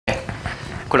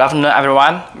Good afternoon,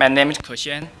 everyone. My name is Ke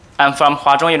Xian. I'm from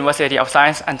Huazhong University of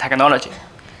Science and Technology.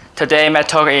 Today, my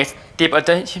talk is Deep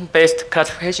Attention-Based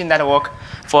Classification Network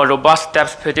for Robust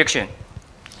Depth Prediction.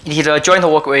 It is a joint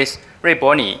work with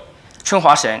Ruibo,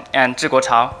 Chunhua Shen, and Zhiguo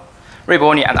Cao.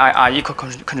 Ruibo and I are equal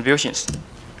contributions.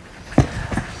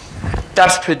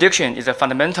 Depth prediction is a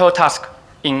fundamental task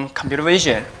in computer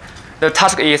vision. The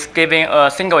task is given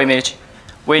a single image.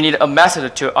 We need a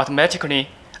method to automatically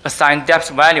assign depth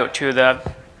value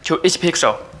to each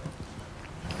pixel.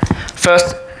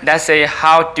 First, let's see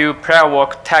how do prior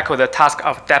work tackle the task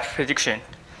of depth prediction.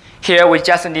 Here, we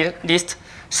just list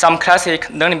some classic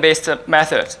learning-based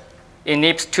methods. In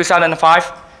NIPS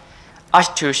 2005,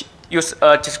 asked to use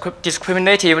a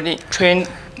discriminatively trained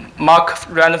mark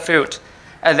random field.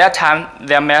 At that time,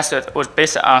 their method was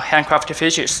based on handcrafted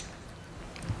features.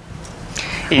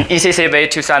 In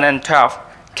ECCV 2012,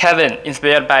 Kevin,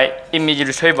 inspired by image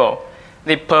retrieval,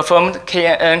 they performed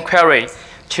KNN query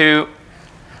to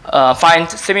find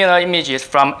similar images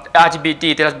from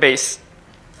RGBD database.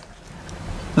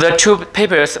 The two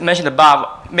papers mentioned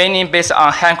above, mainly based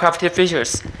on handcrafted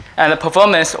features, and the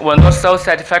performance was not so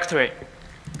satisfactory.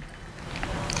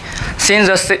 Since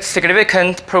the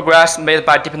significant progress made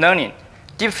by deep learning,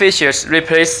 deep features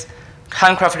replace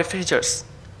handcrafted features.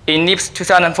 In NIPS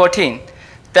 2014,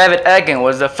 David Egan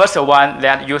was the first one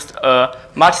that used a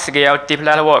multi-scale deep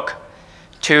network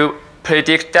to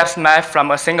predict depth map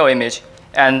from a single image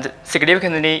and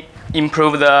significantly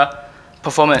improve the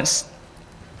performance.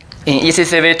 In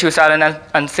ECCV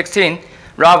 2016,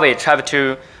 Ruibo tried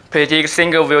to predict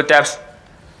single view depth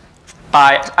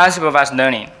by unsupervised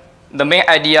learning. The main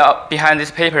idea behind this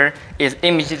paper is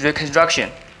image reconstruction.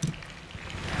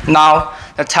 Now,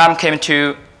 the time came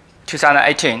to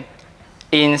 2018.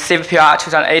 In CVPR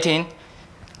 2018,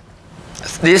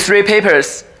 these three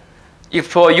papers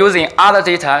explore using other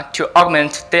data to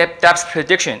augment depth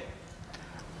prediction.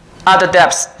 Other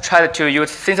depths tried to use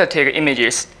synthetic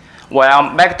images, while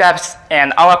MacDepth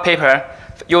and our paper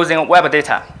using web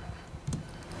data.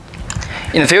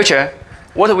 In the future,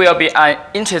 what will be an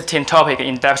interesting topic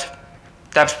in depth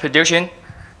prediction?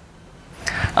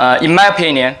 In my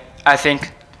opinion, I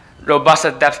think robust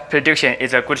depth prediction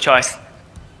is a good choice.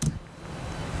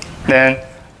 Then,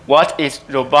 what is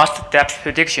robust depth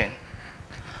prediction?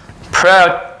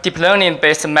 Prior deep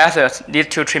learning-based methods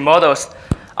lead to tree models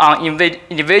on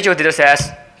individual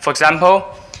datasets. For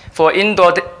example, for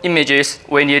indoor images,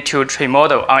 we need to tree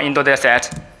model on indoor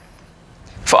dataset.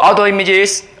 For outdoor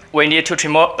images, we need to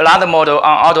train another model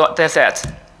on outdoor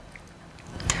dataset.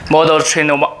 Models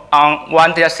trained on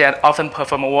one dataset often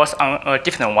perform worse on a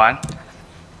different one.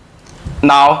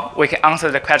 Now, we can answer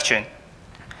the question.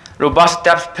 Robust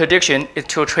depth prediction is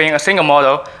to train a single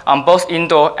model on both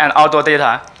indoor and outdoor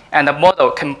data, and the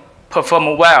model can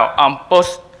perform well on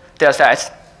both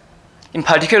datasets. In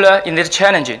particular, in this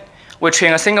challenge, we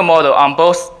train a single model on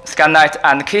both SkyNet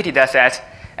and Kitty datasets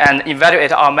and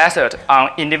evaluate our method on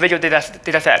individual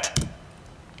datasets.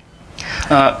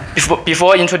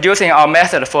 Before introducing our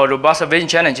method for robust vision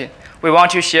challenge, we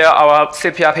want to share our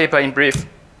CPR paper in brief.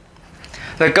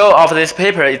 The goal of this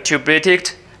paper is to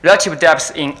predict relative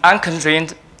depths in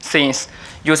unconstrained scenes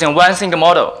using one single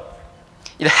model.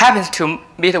 It happens to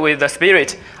meet with the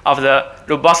spirit of the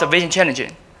robust vision challenge.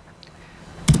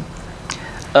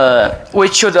 We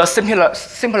choose a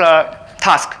simpler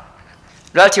task,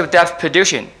 relative depth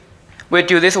prediction. We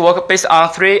do this work based on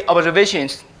three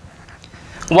observations.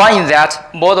 One is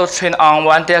that models trained on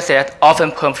one dataset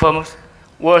often perform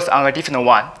worse on a different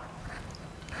one.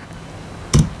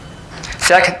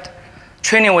 Second,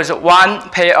 training with one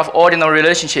pair of ordinal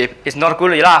relationship is not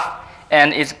good enough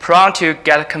and is prone to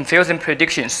get confusing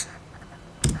predictions.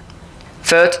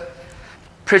 Third,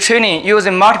 pre-training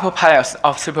using multiple pairs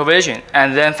of supervision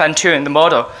and then fine-tune the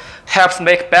model helps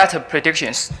make better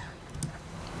predictions.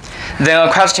 Then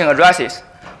a question arises,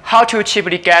 how to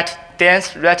cheaply get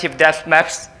dense relative depth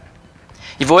maps?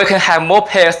 If we can have more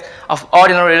pairs of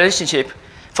ordinal relationship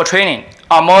for training,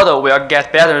 our model will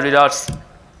get better results.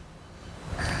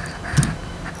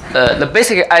 The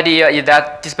basic idea is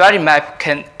that disparity map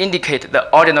can indicate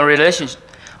the ordinal relations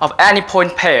of any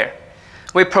point pair.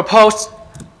 We propose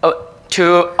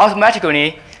to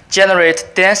automatically generate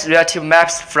dense relative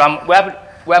maps from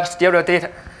web stereo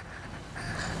data.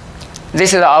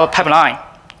 This is our pipeline.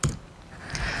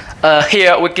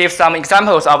 Here we give some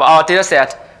examples of our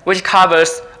dataset, which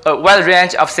covers a wide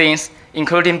range of scenes,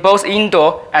 including both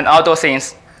indoor and outdoor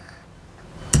scenes.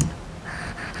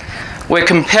 We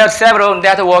compared several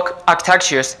network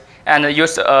architectures and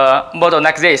used a model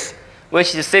like this,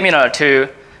 which is similar to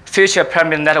future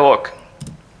pyramid network.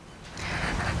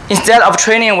 Instead of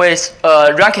training with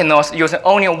ranking nodes using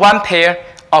only one pair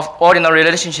of ordinal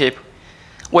relationship,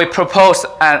 we propose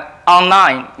an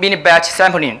online mini-batch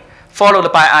sampling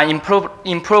followed by an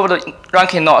improved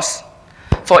ranking nodes.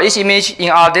 For each image in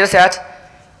our dataset,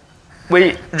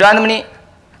 we randomly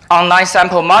online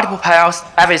sample multiple pairs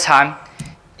every time.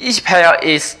 Each pair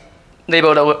is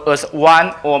labeled as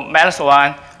 1 or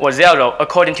 -1 or 0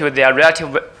 according to their relative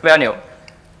value.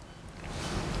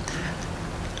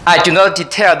 I do not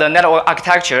detail the network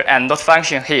architecture and node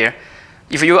function here.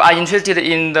 If you are interested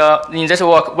in this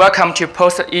work, welcome to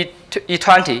post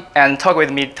E20 and talk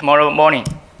with me tomorrow morning.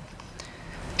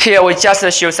 Here we just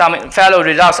show some fellow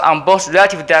results on both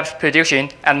relative depth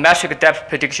prediction and metric depth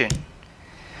prediction.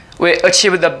 We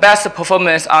achieved the best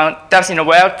performance on depth in a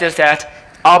well dataset.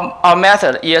 Our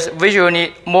method is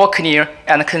visually more clear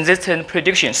and consistent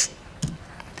predictions.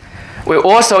 We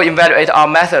also evaluate our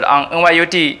method on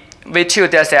NYUD V2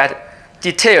 dataset.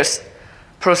 Details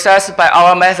processed by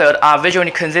our method are visually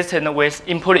consistent with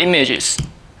input images.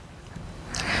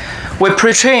 We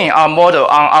pre-train our model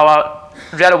on our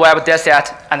red web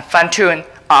dataset and fine-tune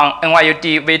on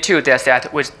NYUD V2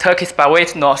 dataset with Turkish by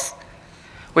weight nodes.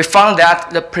 We found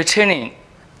that the pre-training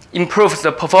improves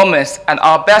the performance, and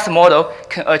our best model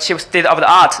can achieve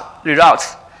state-of-the-art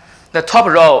results. The top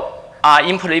row are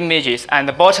input images, and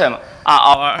the bottom are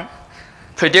our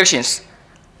predictions.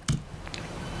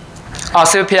 Our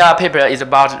CPR paper is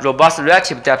about robust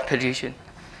relative depth prediction.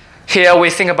 Here we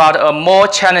think about a more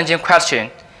challenging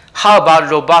question. How about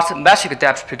robust metric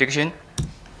depth prediction?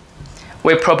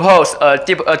 We propose a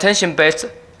deep attention-based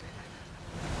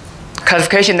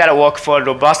classification network for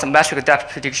robust metric depth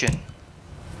prediction.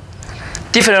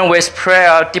 Different with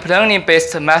prior deep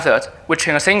learning-based methods, we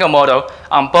train a single model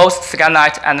on both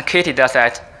SkyNet and Kitty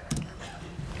dataset.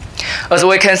 As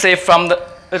we can see,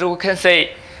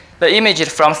 the images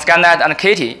from SkyNet and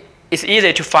Kitty, it's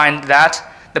easy to find that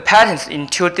the patterns in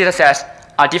two datasets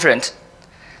are different.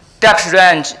 Depth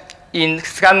range in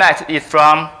SkyNet is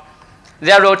from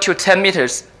 0 to 10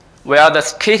 meters, while the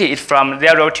Kitty is from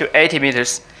 0 to 80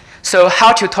 meters. So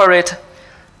how to tolerate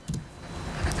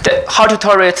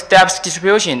depth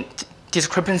distribution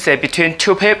discrepancy between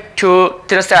two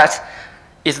datasets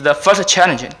is the first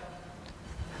challenge.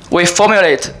 We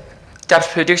formulate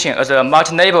depth prediction as a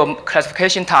multi-neighbor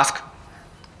classification task,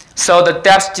 so the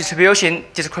depth distribution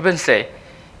discrepancy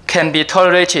can be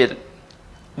tolerated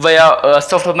via a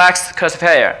softmax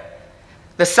classifier.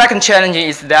 The second challenge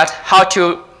is that how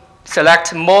to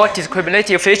select more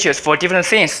discriminative features for different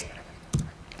things.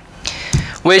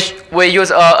 We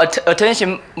use an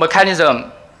attention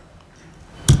mechanism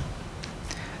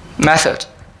method.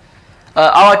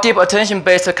 Our deep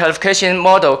attention-based classification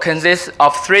model consists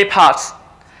of 3 parts: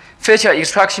 feature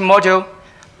extraction module,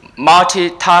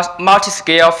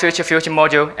 multi-scale feature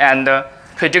module, and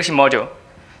prediction module.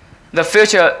 The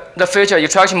feature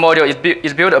extraction module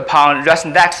is built upon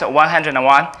ResNext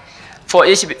 101. For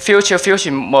each feature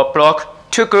block,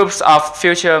 2 groups of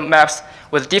feature maps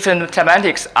with different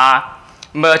semantics are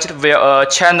merged via a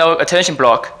channel attention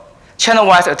block.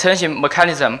 Channel-wise attention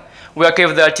mechanism will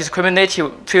give the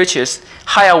discriminative features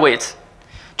higher weight.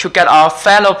 To get our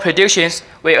final predictions,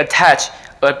 we attach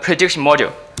a prediction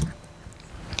module.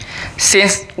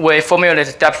 Since we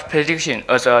formulate depth prediction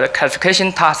as a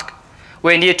classification task,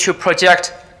 we need to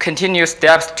project continuous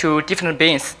depth to different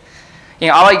bins. In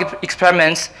our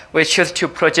experiments, we choose to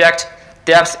project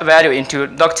depth value into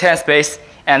log10 space,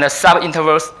 and the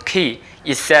sub-intervals key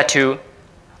is set to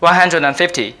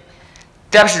 150.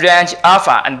 Depth range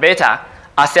alpha and beta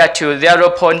are set to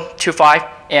 0.25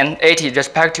 and 80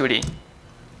 respectively.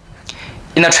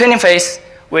 In the training phase,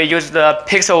 we use the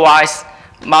pixel-wise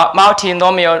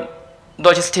multinomial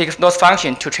logistic loss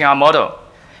function to train our model.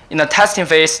 In the testing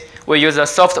phase, we use a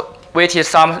soft-weighted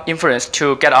sum inference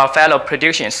to get our fellow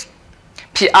predictions.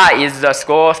 Pi is the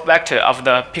score vector of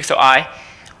the pixel I.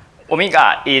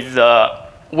 Omega is the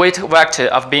weight vector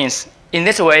of bins. In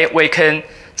this way, we can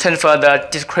transfer the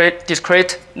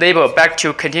discrete label back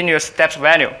to continuous depth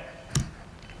value.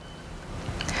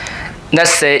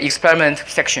 Let's say experiment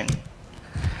section.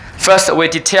 First, we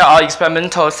detail our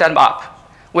experimental setup.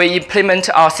 We implement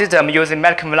our system using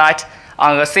Medium Light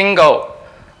on a single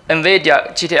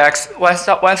NVIDIA GTX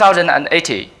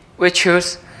 1080. We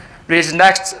choose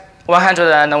ResNext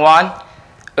 101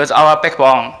 as our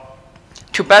backbone.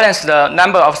 To balance the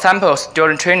number of samples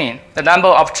during training, the number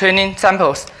of training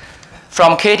samples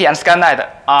from Kitty and SkyNet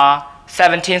are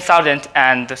 17,000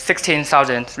 and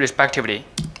 16,000 respectively.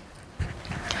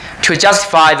 To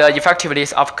justify the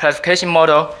effectiveness of classification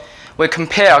model, we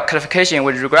compare classification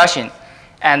with regression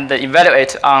and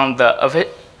evaluate on the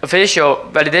official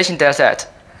validation dataset.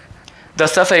 The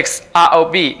suffix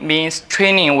ROB means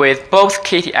training with both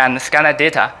KT and scanline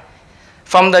data.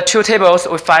 From the two tables,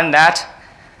 we find that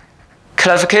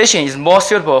classification is more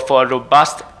suitable for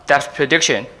robust depth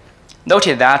prediction.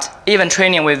 Notice that even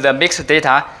training with the mixed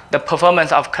data, the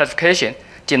performance of classification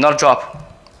did not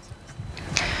drop.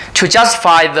 To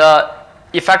justify the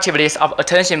effectiveness of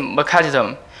attention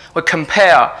mechanism, we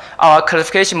compare our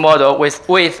classification model with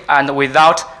and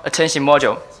without attention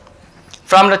module.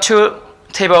 From the two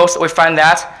tables, we find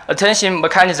that attention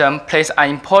mechanism plays an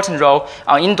important role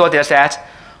on indoor dataset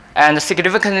and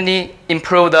significantly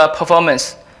improve the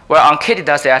performance, where on KT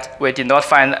dataset, we did not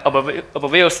find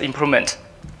obvious improvement.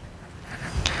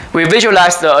 We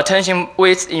visualize the attention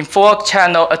weights in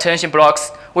 4-channel attention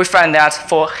blocks. We find that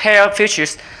for hair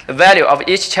features, the value of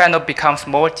each channel becomes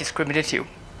more discriminative.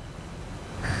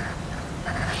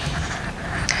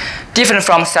 Different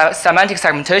from semantic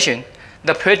segmentation,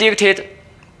 the predicted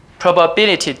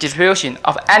probability distribution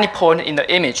of any point in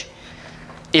the image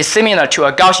is similar to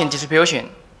a Gaussian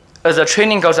distribution. As the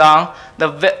training goes on,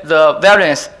 the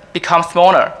variance becomes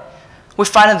smaller. We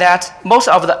find that most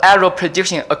of the error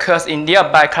prediction occurs in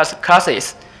nearby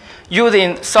classes.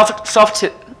 Using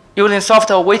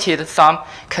soft-weighted sum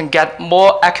can get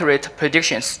more accurate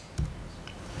predictions.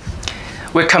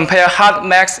 We compare hard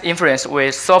max inference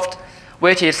with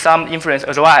soft-weighted sum inference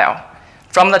as well.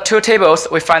 From the two tables,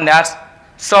 we find that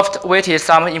soft-weighted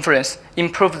sum inference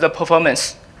improves the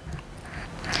performance.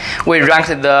 We ranked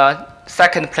the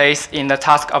second place in the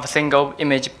task of single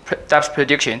image depth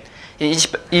prediction. In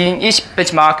each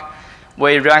benchmark,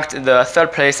 we ranked the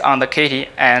third place on the KT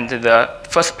and the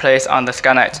first place on the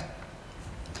scanline.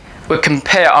 We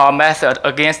compare our method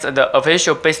against the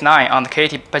official baseline on the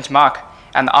KT benchmark,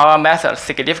 and our method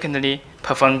significantly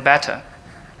performed better.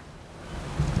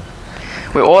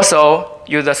 We also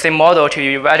use the same model to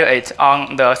evaluate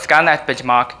on the scanline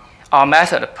benchmark. Our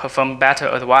method performed better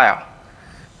as well.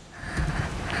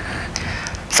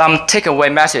 Some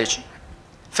takeaway message.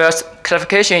 First,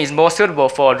 classification is more suitable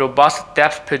for robust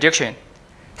depth prediction.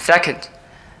 Second,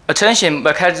 attention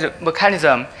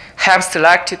mechanism helps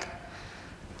select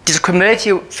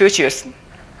discriminative features.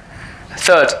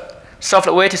 Third,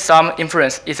 soft-weighted sum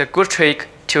inference is a good trick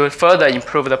to further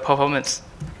improve the performance.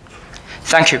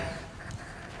 Thank you.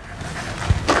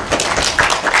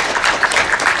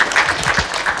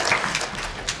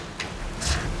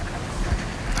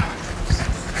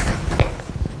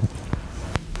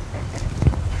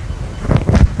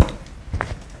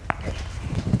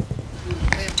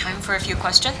 For a few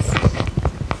questions.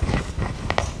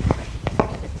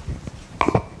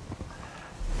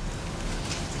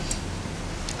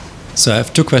 So I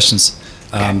have two questions.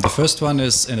 The first one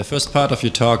is, in the first part of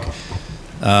your talk,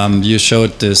 you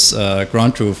showed this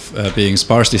ground truth being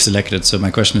sparsely selected. So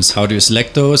my question is, how do you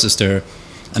select those? Is there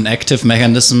an active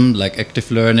mechanism, like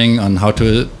active learning, on how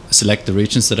to select the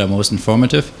regions that are most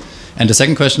informative? And the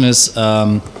second question is,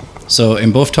 so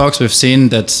in both talks, we've seen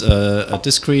that a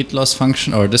discrete loss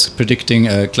function or predicting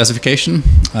classification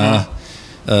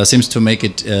seems to make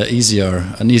it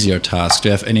an easier task. Do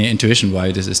you have any intuition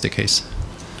why this is the case?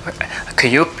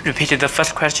 Can you repeat the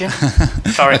first question?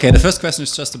 Sorry. Okay, the first question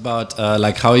is just about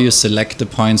like how you select the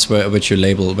points which you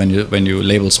label when you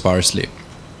label sparsely.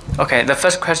 Okay, the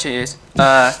first question is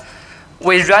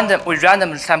we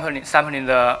random sampling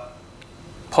the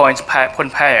point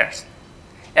pairs.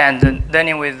 And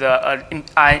then with the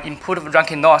input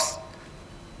ranking loss.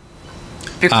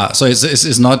 So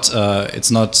it's not.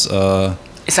 It's an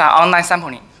online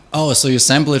sampling. Oh, so you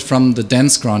sample it from the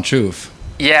dense ground truth.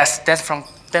 Yes, that's from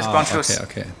dense ground truth.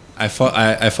 Okay. I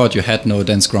thought you had no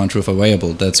dense ground truth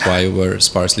available. That's why you were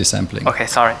sparsely sampling. Okay,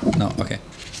 sorry. No, okay.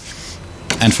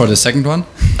 And for the second one?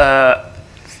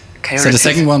 So the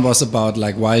second one was about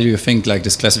like why do you think like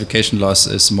this classification loss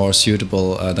is more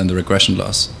suitable than the regression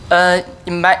loss?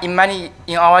 In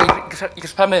our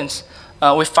experiments,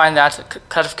 we find that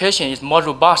classification is more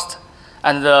robust,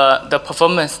 and the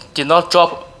performance did not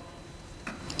drop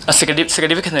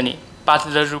significantly. But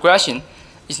the regression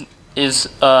is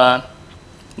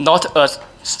not as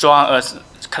strong as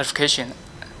classification.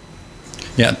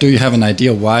 Yeah. Do you have an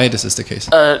idea why this is the case?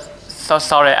 So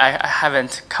sorry, I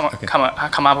haven't come up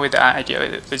with an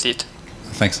idea with it.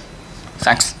 Thanks.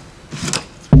 Thanks.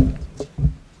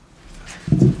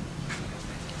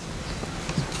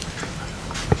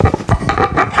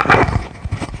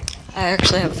 I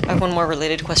actually have one more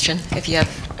related question, if you have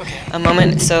a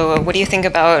moment. So, what do you think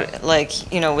about, like,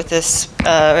 with this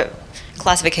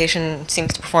classification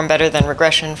seems to perform better than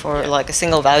regression for like a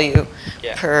single value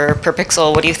per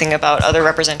pixel? What do you think about other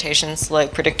representations,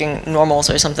 like predicting normals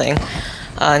or something,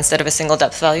 instead of a single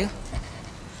depth value?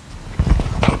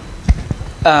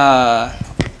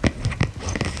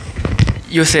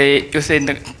 Using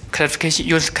the clarification,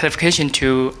 use clarification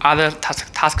to other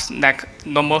tasks like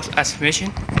normal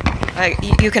estimation.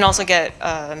 You can also get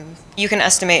you can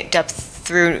estimate depth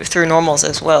through normals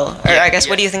as well. Or I guess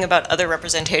what do you think about other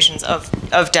representations of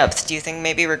depth? Do you think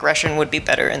maybe regression would be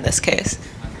better in this case?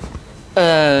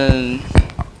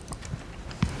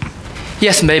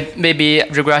 Yes, maybe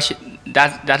regression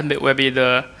that will be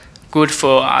the good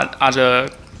for other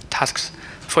tasks.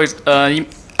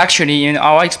 Actually, in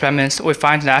our experiments, we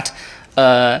find that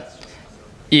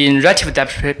in relative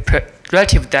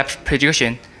depth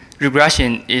prediction,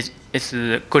 regression is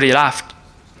good enough.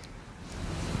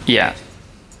 Yeah.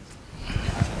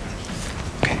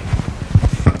 Okay.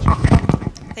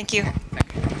 Thank you.